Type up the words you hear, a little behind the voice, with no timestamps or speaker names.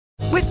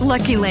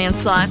Lucky Land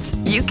Slots,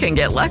 you can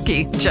get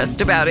lucky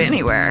just about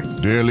anywhere.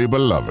 Dearly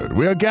beloved,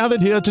 we are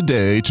gathered here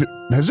today to...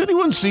 Has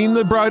anyone seen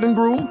the bride and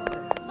groom?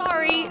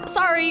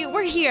 Sorry,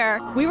 we're here.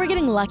 We were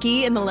getting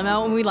lucky in the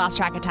limo and we lost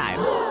track of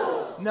time.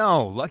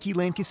 No, Lucky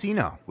Land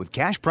Casino, with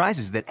cash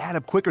prizes that add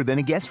up quicker than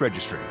a guest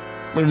registry.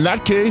 In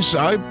that case,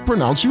 I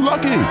pronounce you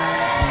lucky.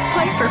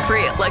 Play for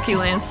free at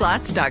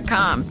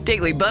LuckyLandSlots.com.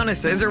 Daily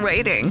bonuses are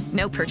waiting.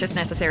 No purchase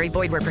necessary.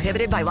 Void where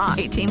prohibited by law.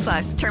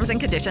 18+. Terms and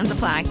conditions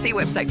apply. See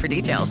website for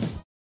details.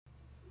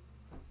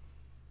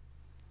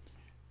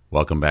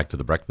 Welcome back to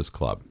the Breakfast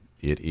Club.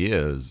 It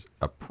is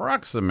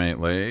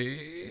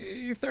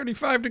approximately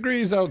 35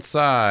 degrees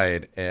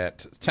outside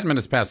at 10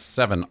 minutes past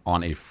 7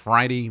 on a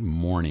Friday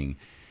morning.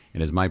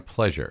 It is my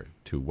pleasure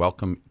to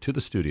welcome to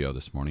the studio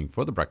this morning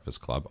for the Breakfast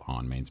Club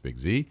on Maine's Big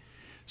Z,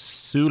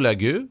 Sue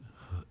Lagu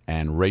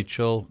and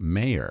Rachel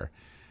Mayer.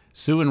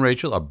 Sue and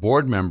Rachel are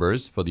board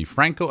members for the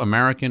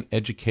Franco-American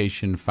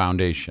Education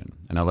Foundation.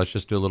 And now let's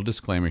just do a little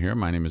disclaimer here.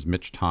 My name is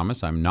Mitch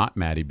Thomas. I'm not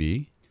Maddie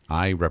B.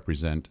 I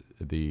represent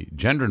the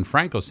Gender and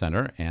Franco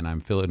Center, and I'm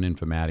filling in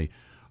for Maddie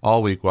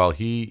all week while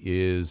he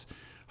is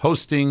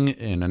hosting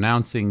and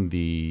announcing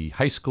the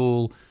high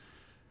school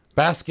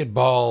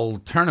basketball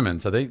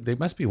tournament. So they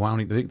must be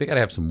wounding. They got to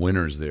have some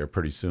winners there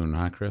pretty soon,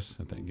 huh, Chris?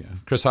 I think, yeah.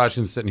 Chris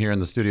Hodgkins sitting here in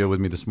the studio with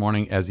me this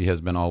morning, as he has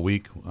been all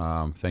week.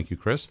 Thank you,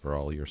 Chris, for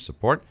all your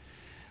support.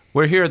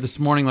 We're here this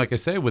morning, like I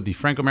say, with the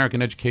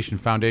Franco-American Education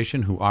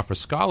Foundation, who offers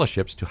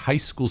scholarships to high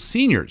school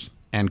seniors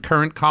and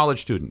current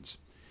college students.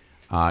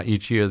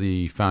 Each year,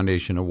 the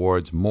foundation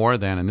awards more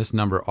than, and this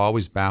number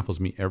always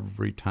baffles me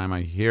every time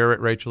I hear it,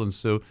 Rachel and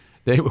Sue,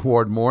 they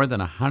award more than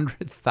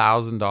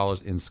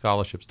 $100,000 in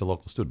scholarships to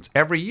local students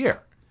every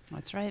year.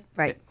 That's right.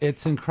 Right.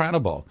 It's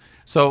incredible.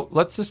 So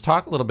let's just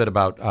talk a little bit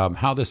about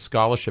how this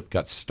scholarship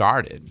got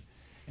started,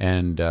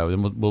 and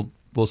then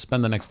we'll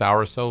spend the next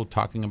hour or so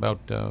talking about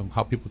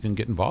how people can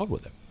get involved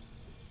with it.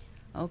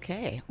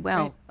 Okay.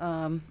 Well,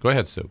 Go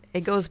ahead, Sue.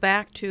 it goes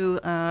back to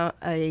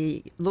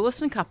a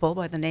Lewiston couple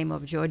by the name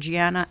of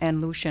Georgiana and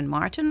Lucian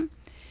Martin.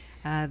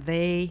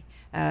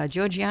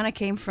 Georgiana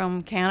came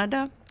from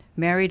Canada,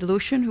 married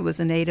Lucian, who was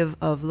a native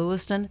of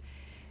Lewiston.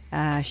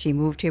 She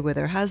moved here with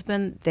her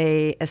husband.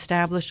 They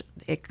established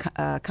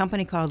a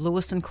company called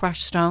Lewiston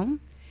Crushed Stone,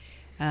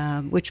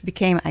 which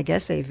became, I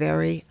guess, a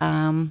very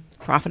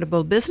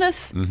profitable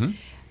business. Mm-hmm.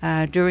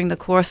 During the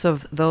course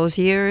of those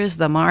years,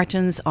 the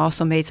Martins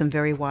also made some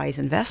very wise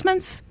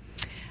investments.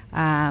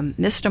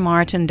 Mr.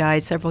 Martin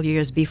died several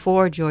years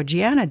before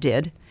Georgiana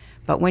did,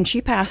 but when she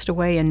passed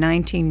away in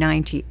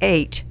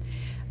 1998,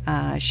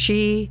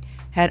 she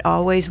had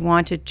always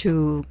wanted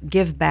to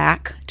give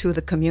back to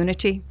the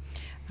community,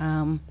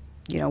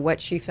 what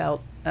she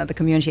felt the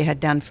community had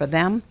done for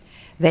them.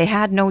 They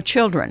had no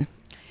children,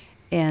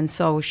 and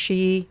so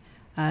she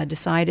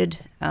decided,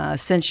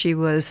 since she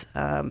was,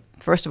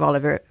 first of all,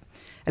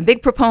 a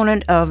big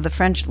proponent of the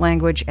French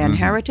language and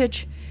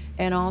heritage,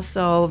 and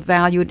also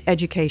valued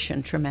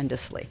education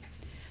tremendously.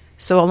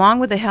 So along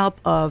with the help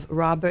of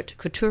Robert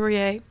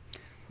Couturier,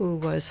 who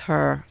was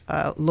her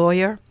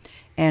lawyer,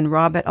 and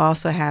Robert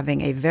also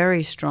having a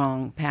very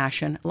strong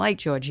passion, like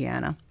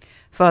Georgiana,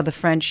 for the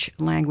French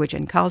language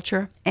and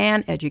culture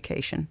and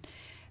education,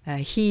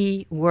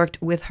 he worked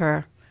with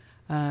her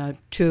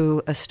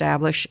to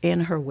establish in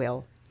her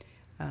will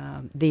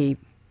the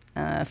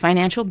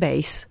financial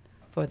base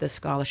for the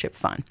scholarship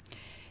fund.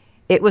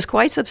 It was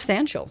quite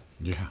substantial.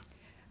 Yeah.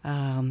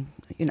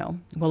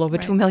 Well over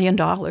 $2 million.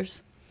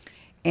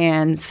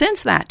 And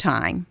since that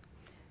time,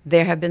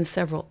 there have been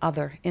several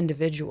other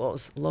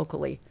individuals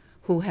locally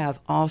who have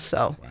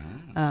also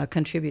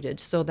contributed,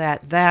 so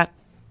that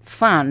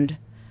fund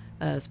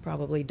has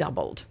probably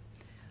doubled.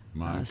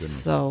 My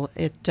goodness. So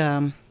it,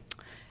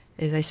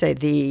 as I say,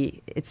 the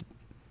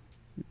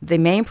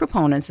main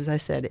proponents, as I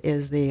said,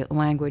 is the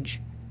language,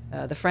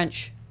 the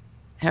French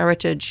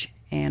heritage,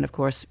 and of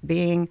course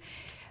being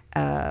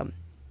a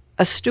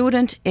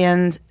student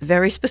in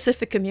very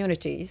specific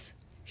communities.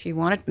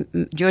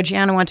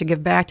 Georgiana wanted to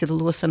give back to the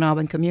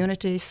Lewiston-Auburn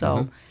community,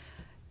 so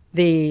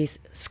the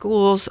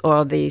schools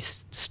or the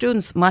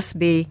students must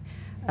be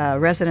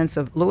residents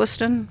of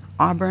Lewiston,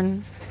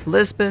 Auburn,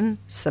 Lisbon,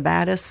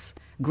 Sabattis,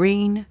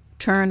 Greene,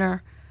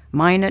 Turner,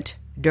 Minot,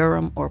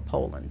 Durham, or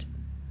Poland.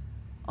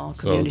 All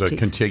communities. So the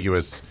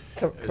contiguous,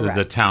 Correct.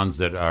 the towns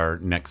that are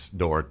next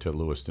door to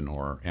Lewiston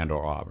or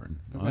Auburn.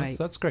 Well, Right.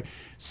 That's great.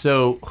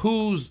 So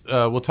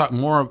we'll talk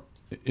more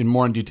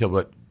in detail,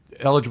 but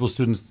eligible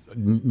students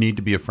need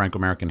to be of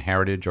Franco-American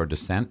heritage or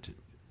descent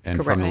and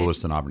Correct. from the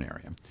Lewiston Auburn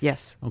area.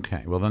 Yes.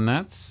 Okay, well then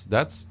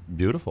that's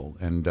beautiful.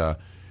 And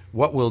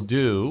what we'll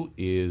do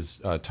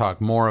is talk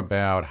more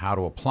about how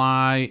to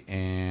apply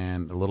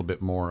and a little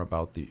bit more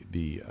about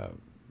the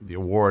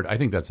award. I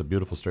think that's a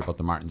beautiful story about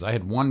the Martins. I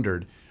had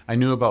wondered. I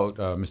knew about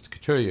Mr.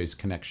 Couturier's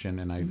connection,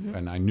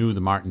 and I knew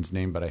the Martins'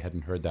 name, but I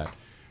hadn't heard that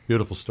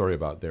beautiful story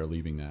about their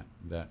leaving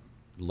that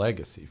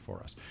legacy for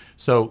us.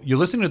 So you're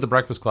listening to The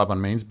Breakfast Club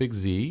on Maine's Big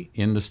Z.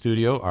 In the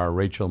studio are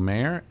Rachel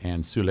Mayer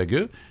and Sue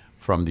Lagu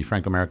from the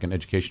Franco-American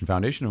Education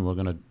Foundation, and we're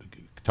going to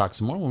talk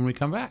some more when we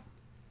come back.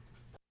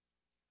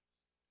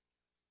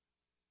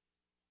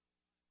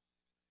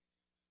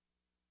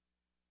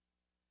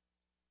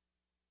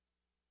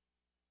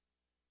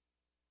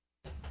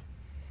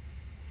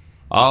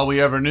 All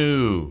we ever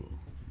knew,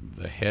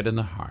 the head and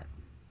the heart.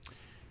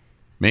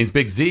 Maine's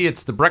Big Z,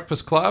 it's the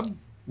Breakfast Club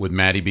with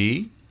Maddie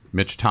B.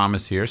 Mitch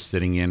Thomas here,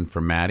 sitting in for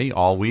Maddie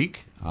all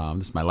week.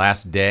 This is my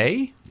last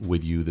day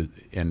with you,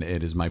 and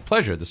it is my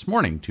pleasure this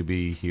morning to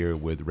be here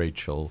with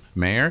Rachel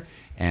Mayer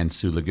and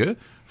Sue Legu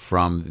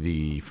from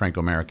the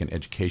Franco-American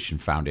Education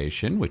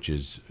Foundation, which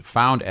is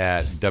found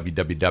at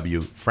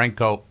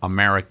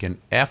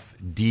www.Franco-American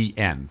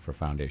FDN for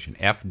foundation,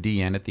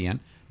 FDN at the end,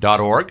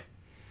 .org.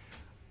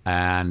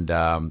 And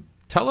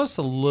tell us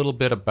a little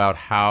bit about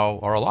a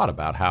lot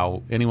about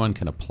how anyone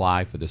can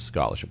apply for this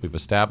scholarship. We've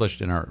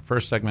established in our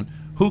first segment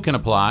who can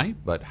apply,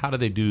 but how do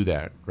they do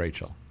that,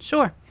 Rachel?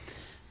 Sure.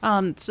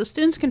 So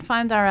students can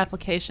find our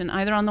application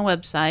either on the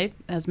website,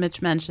 as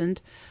Mitch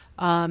mentioned.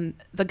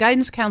 The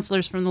guidance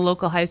counselors from the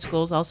local high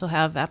schools also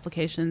have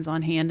applications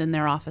on hand in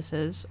their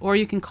offices, or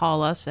you can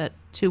call us at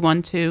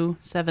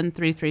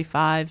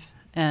 212-7335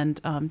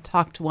 and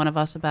talk to one of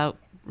us about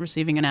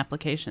receiving an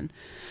application.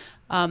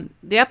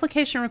 The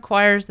application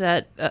requires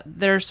that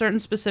there are certain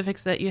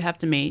specifics that you have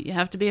to meet. You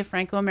have to be a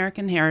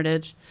Franco-American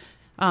heritage.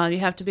 You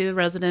have to be the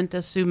resident,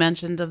 as Sue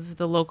mentioned, of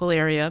the local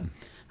area.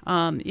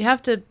 You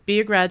have to be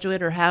a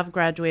graduate or have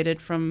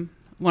graduated from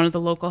one of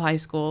the local high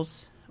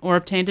schools or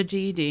obtained a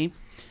GED.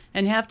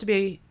 And you have to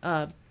be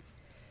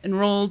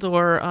enrolled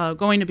or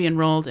going to be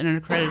enrolled in an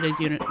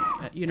accredited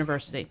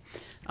university.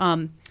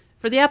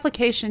 For the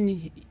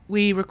application,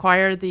 we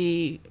require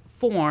the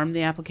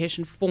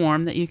application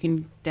form that you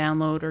can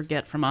download or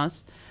get from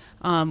us.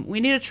 We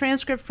need a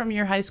transcript from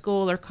your high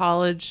school or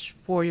college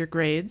for your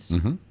grades.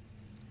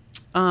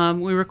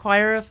 Mm-hmm. We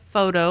require a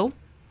photo.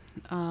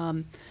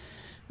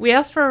 We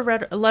ask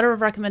for a letter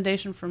of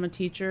recommendation from a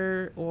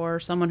teacher or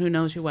someone who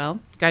knows you well,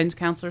 guidance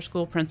counselor,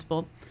 school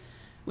principal.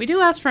 We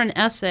do ask for an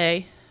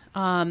essay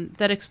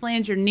that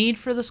explains your need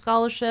for the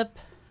scholarship,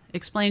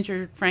 explains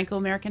your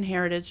Franco-American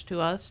heritage to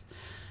us,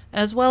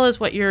 as well as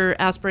what your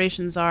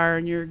aspirations are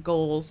and your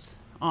goals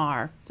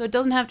are. So it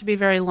doesn't have to be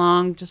very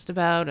long, just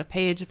about a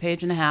page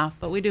and a half,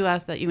 but we do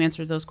ask that you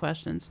answer those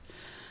questions.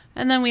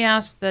 And then we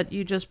ask that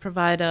you just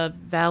provide a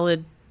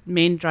valid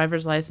Maine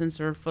driver's license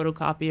or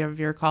photocopy of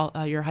your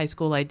high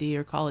school ID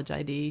or college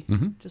ID,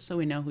 mm-hmm. just so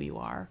we know who you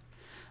are.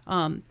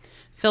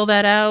 Fill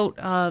that out.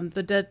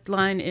 The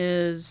deadline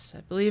is,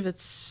 I believe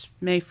it's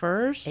May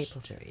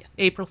 1st.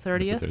 April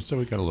 30th. So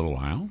we've got a little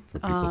while for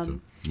people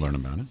to learn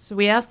about it. So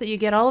we ask that you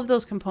get all of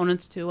those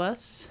components to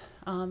us,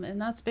 and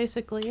that's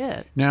basically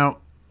it. Now,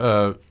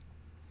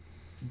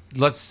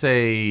 let's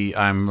say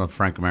I'm of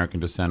Franco-American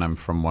descent. I'm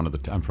from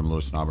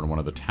Lewis and Auburn, one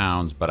of the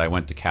towns, but I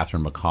went to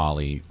Catherine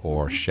McCauley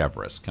or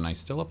Cheverus. Can I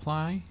still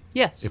apply?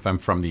 Yes. If I'm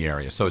from the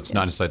area. So it's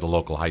not necessarily the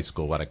local high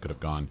school, what I could have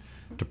gone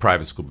to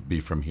private school, but be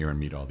from here and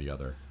meet all the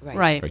other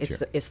right.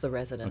 It's the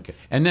residents. Okay.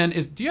 And then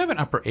do you have an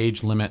upper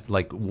age limit?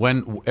 Like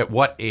at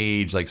what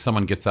age, like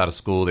someone gets out of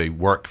school, they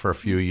work for a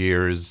few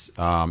years,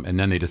 and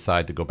then they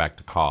decide to go back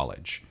to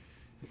college?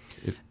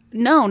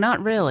 No,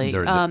 not really.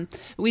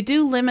 We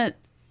do limit,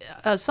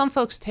 some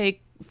folks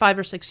take 5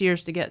 or 6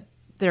 years to get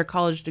their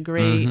college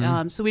degree.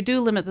 Mm-hmm. So we do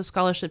limit the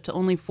scholarship to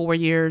only 4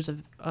 years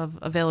of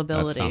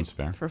availability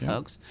for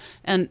folks.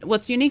 And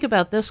what's unique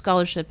about this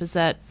scholarship is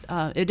that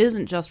it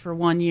isn't just for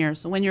 1 year.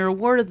 So when you're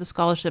awarded the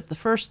scholarship the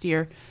first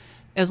year,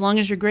 as long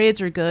as your grades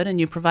are good and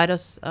you provide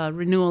us a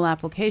renewal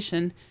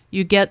application,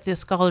 you get this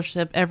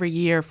scholarship every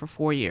year for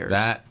 4 years.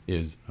 That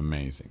is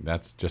amazing.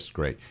 That's just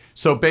great.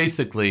 So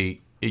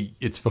basically,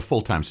 it's for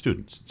full-time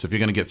students. So if you're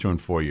going to get through in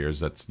 4 years,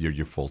 that's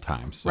you're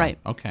full-time. So, right.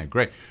 Okay,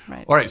 great.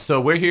 Right. All right, so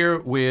we're here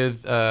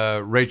with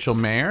Rachel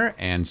Mayer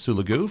and Sue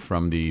Legu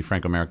from the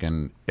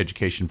Franco-American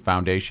Education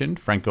Foundation,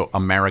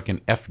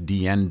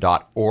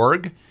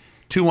 FrancoAmericanFDN.org.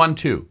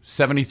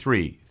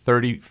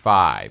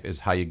 212-7335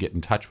 is how you get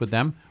in touch with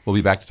them. We'll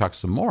be back to talk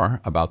some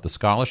more about the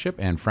scholarship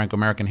and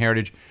Franco-American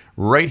heritage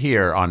right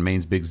here on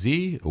Maine's Big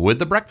Z with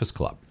the Breakfast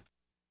Club.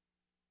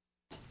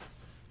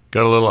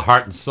 Got a little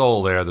heart and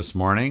soul there this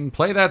morning.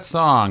 Play That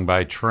Song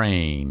by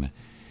Train.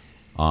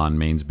 On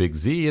Maine's Big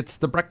Z, it's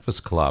the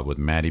Breakfast Club with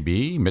Maddie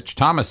B. Mitch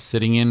Thomas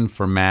sitting in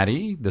for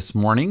Maddie this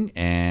morning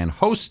and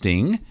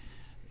hosting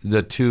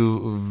the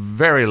two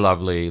very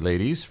lovely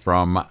ladies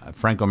from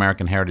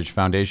Franco-American Heritage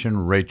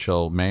Foundation,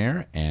 Rachel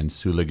Mayer and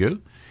Sue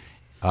Legu,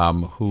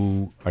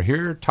 who are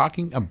here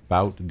talking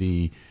about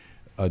the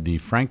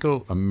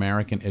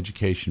Franco-American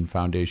Education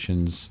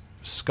Foundation's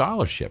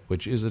scholarship,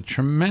 which is a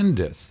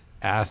tremendous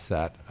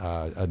asset,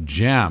 a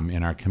gem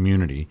in our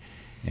community.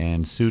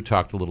 And Sue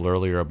talked a little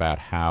earlier about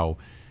how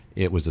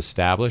it was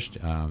established,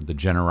 the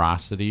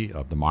generosity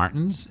of the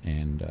Martins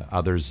and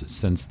others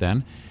since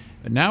then.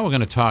 But now we're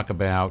going to talk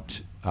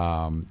about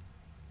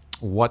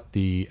what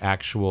the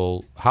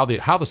actual how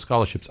the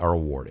scholarships are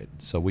awarded.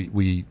 So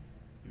we've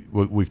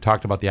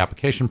talked about the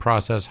application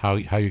process, how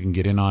you can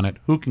get in on it,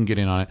 who can get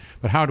in on it,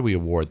 but how do we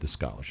award the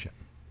scholarship?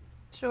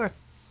 Sure.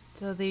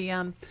 So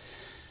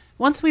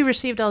once we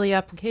received all the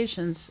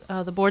applications,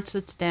 the board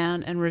sits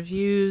down and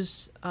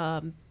reviews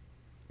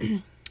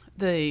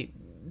the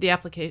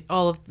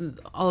all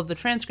of the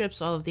transcripts,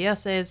 all of the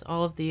essays,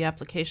 all of the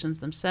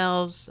applications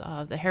themselves,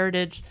 the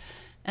heritage,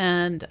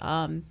 and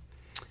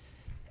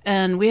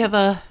we have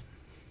a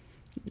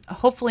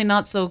hopefully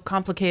not so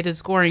complicated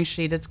scoring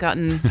sheet. It's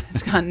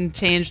gotten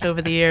changed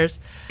over the years.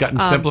 Gotten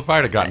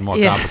simplified or gotten more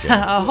complicated?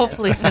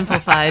 Hopefully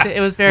simplified.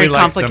 It was very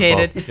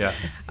complicated. Simple.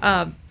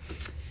 Yeah.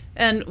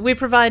 And we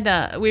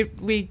provide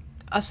we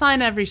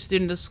assign every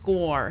student a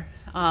score,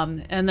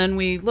 and then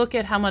we look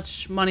at how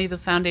much money the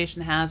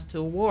foundation has to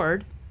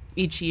award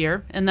each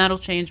year, and that'll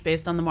change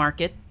based on the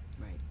market.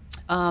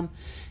 Right.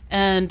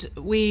 And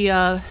we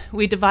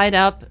divide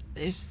up.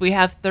 If we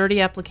have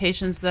 30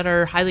 applications that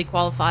are highly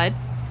qualified,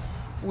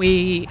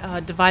 we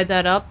divide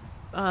that up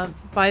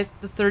by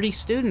the 30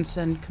 students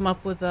and come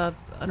up with an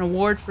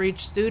award for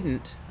each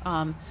student.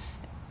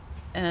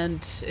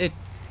 And it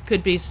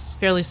could be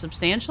fairly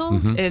substantial,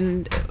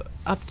 and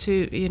up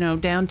to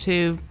down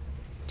to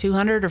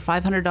 $200 or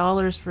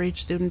 $500 for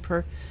each student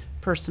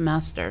per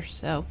semester.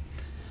 So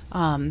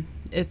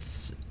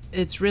it's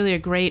really a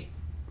great.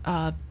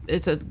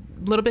 It's a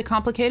little bit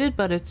complicated,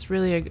 but it's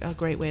really a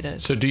great way to.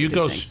 So do you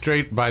go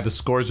straight by the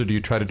scores, or do you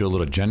try to do a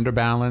little gender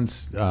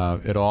balance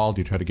at all?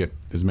 Do you try to get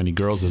as many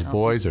girls as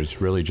boys, or it's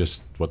really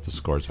just what the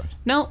scores are?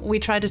 No, we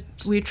try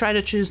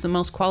to choose the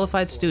most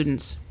qualified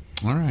students.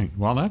 All right.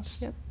 Well,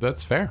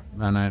 that's fair,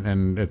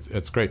 and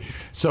it's great.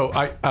 So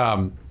I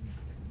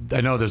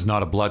know there's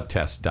not a blood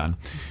test done,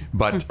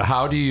 but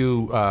how do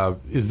you?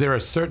 Is there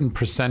a certain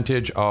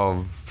percentage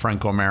of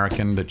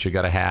Franco-American that you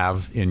got to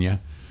have in you?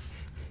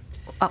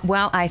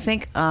 Well, I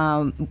think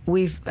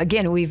we've,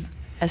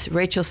 as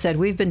Rachel said,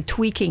 we've been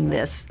tweaking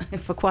this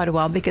for quite a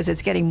while because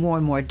it's getting more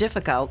and more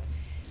difficult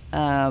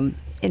in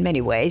many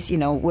ways,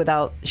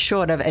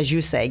 short of, as you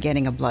say,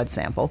 getting a blood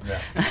sample.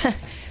 Yeah.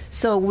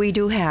 So we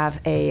do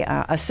have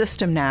a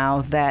system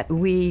now that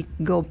we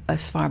go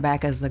as far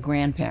back as the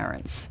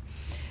grandparents,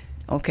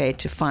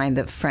 to find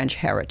the French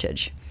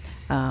heritage,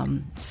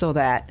 so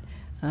that,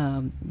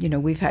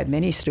 we've had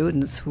many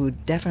students who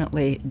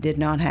definitely did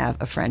not have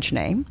a French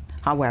name.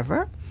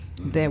 However,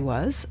 there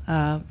was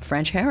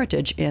French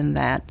heritage in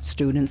that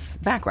student's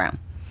background.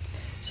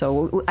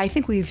 So I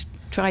think we've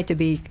tried to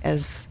be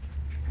as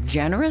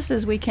generous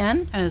as we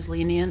can. And as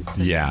lenient.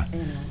 Yeah.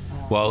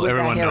 Well,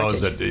 everyone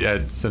knows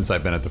that since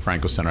I've been at the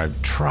Franco Center,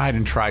 I've tried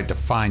to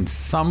find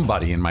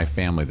somebody in my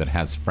family that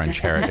has French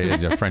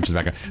heritage, French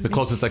background. The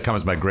closest I come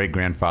is my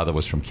great-grandfather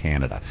was from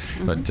Canada,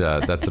 but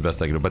that's the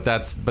best I can do.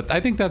 But I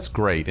think that's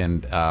great,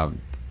 and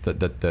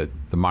the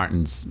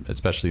Martins,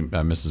 especially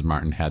Mrs.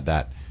 Martin, had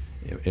that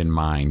in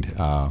mind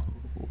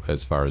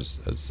as far as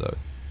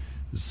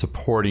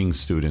supporting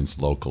students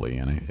locally,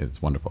 and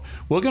it's wonderful.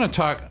 We're going to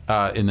talk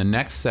in the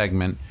next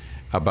segment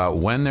about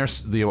when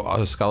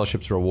the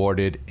scholarships are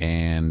awarded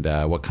and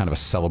what kind of a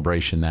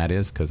celebration that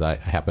is, because I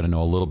happen to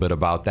know a little bit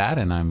about that,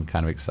 and I'm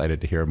kind of excited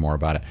to hear more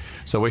about it.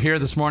 So we're here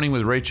this morning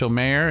with Rachel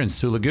Mayer and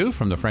Sue Legou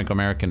from the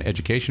Franco-American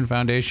Education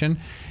Foundation.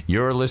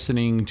 You're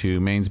listening to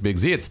Maine's Big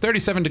Z. It's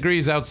 37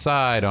 degrees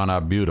outside on a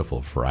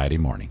beautiful Friday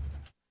morning.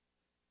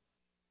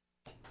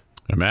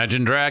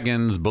 Imagine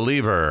Dragons,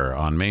 Believer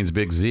on Maine's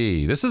Big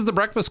Z. This is the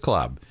Breakfast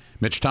Club.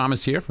 Mitch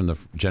Thomas here from the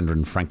Gender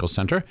and Franco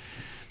Center.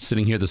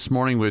 Sitting here this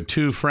morning with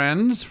two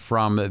friends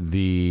from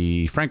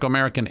the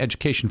Franco-American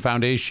Education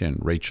Foundation,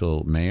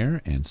 Rachel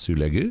Mayer and Sue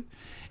Legou.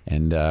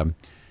 And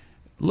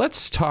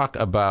let's talk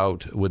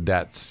about, with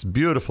that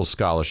beautiful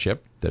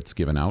scholarship that's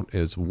given out,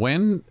 is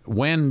when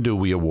do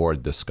we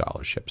award the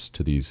scholarships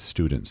to these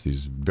students,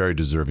 these very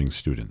deserving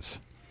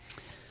students?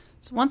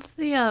 So once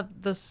the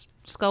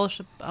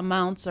scholarship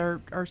amounts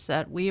are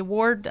set, we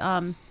award.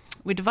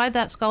 We divide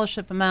that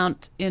scholarship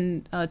amount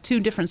in two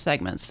different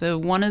segments. So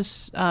one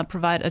is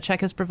a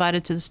check is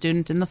provided to the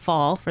student in the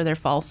fall for their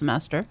fall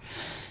semester,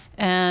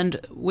 and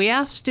we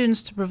ask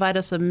students to provide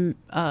us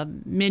a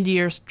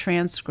mid-year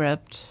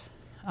transcript.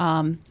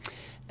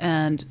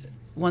 And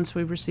once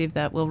we receive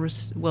that,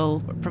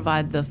 we'll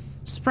provide the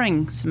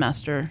spring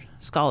semester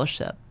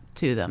scholarship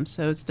to them.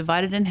 So it's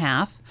divided in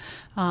half.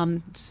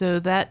 So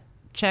that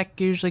check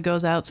usually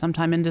goes out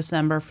sometime in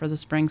December for the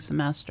spring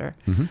semester.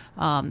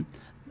 Mm-hmm.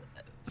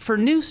 For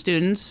new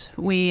students,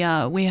 we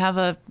have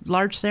a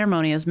large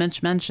ceremony, as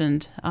Mitch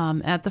mentioned,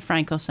 at the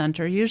Franco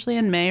Center, usually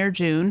in May or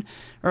June,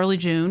 early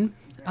June.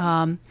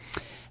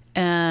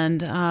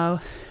 And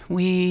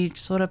we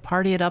sort of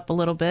party it up a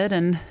little bit.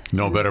 And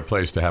no better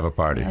place to have a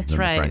party than the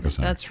Franco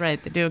Center. That's right.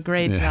 They do a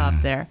great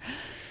job there.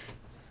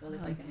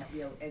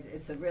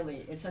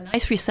 It's a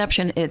nice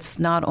reception. It's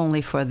not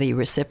only for the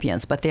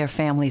recipients, but their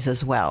families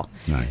as well.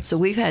 Nice. So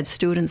we've had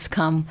students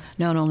come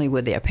not only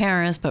with their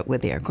parents, but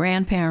with their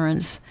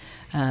grandparents,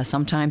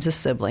 sometimes the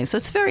siblings. So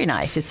it's very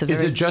nice. Is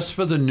it just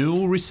for the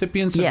new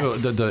recipients?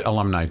 Yes. Or the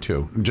alumni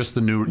too? Just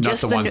the new, not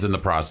the ones in the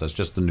process,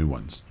 just the new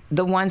ones?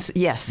 The ones,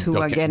 yes, who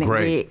are getting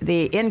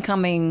the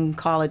incoming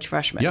college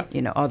freshmen, yep.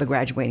 Or the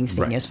graduating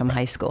seniors from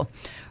high school.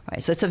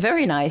 Right. So it's a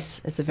very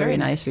nice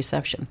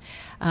reception.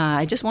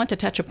 I just want to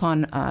touch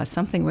upon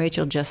something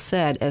Rachel just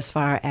said as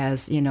far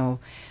as,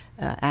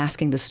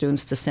 asking the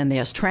students to send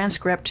their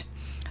transcript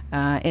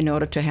in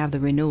order to have the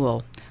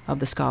renewal of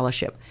the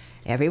scholarship.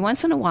 Every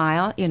once in a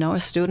while, a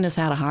student has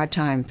had a hard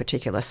time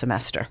particular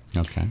semester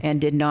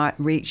and did not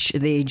reach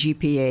the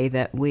GPA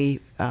that we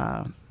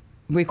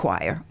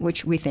require,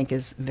 which we think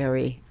is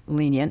very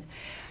lenient.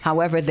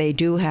 However, they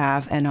do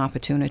have an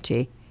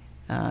opportunity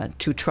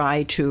to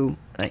try to.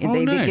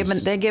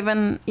 They're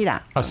given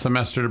a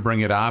semester to bring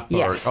it up.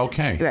 Yes.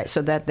 Okay. Right,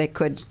 so that they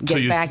could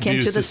get back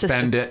into the system.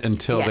 Suspend it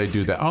until they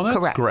do that. Oh, that's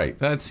correct. Great.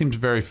 That seems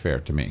very fair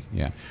to me.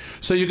 Yeah.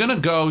 So you're going to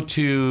go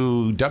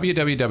to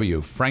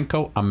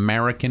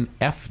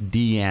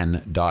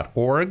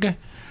www.francoamericanfdn.org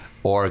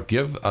or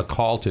give a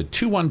call to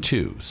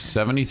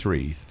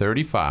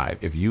 212-7335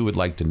 if you would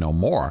like to know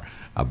more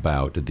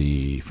about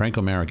the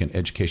Franco-American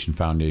Education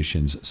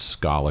Foundation's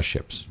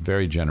scholarships.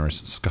 Very generous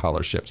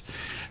scholarships.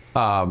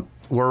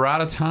 We're out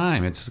of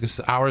time. This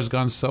hour's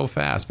gone so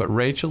fast. But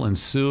Rachel and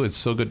Sue, it's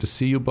so good to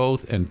see you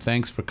both, and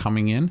thanks for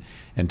coming in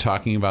and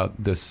talking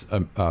about this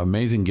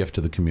amazing gift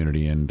to the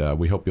community. And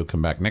we hope you'll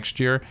come back next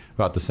year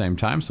about the same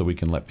time so we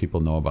can let people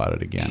know about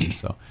it again.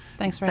 So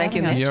thanks for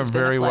having us. You're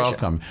very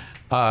welcome.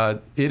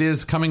 It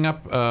is coming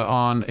up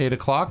on 8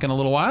 o'clock in a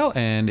little while,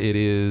 and it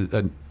is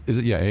it?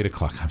 Yeah, 8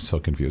 o'clock. I'm so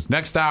confused.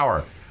 Next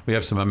hour, we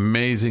have some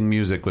amazing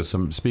music with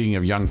speaking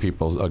of young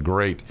people, a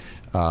great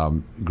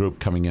group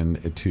coming in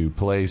to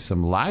play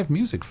some live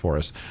music for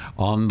us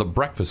on The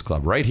Breakfast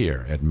Club right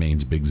here at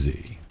Maine's Big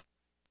Z.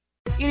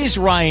 It is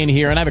Ryan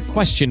here, and I have a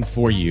question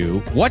for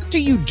you. What do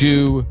you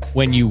do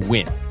when you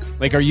win?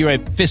 Like, are you a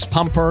fist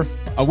pumper,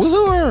 a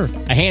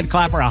woohooer, a hand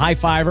clapper, a high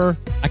fiver?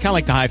 I kind of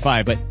like the high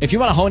five, but if you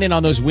want to hone in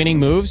on those winning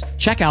moves,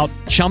 check out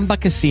Chumba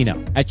Casino.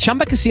 At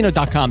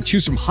ChumbaCasino.com,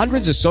 choose from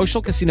hundreds of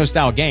social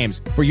casino-style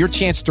games for your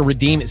chance to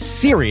redeem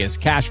serious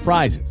cash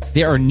prizes.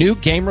 There are new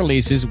game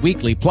releases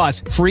weekly,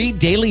 plus free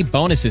daily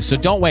bonuses. So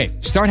don't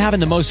wait. Start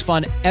having the most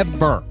fun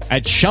ever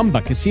at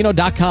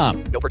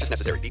ChumbaCasino.com. No purchase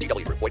necessary.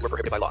 VGW. Void where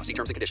prohibited by law. See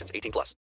terms and conditions. 18+.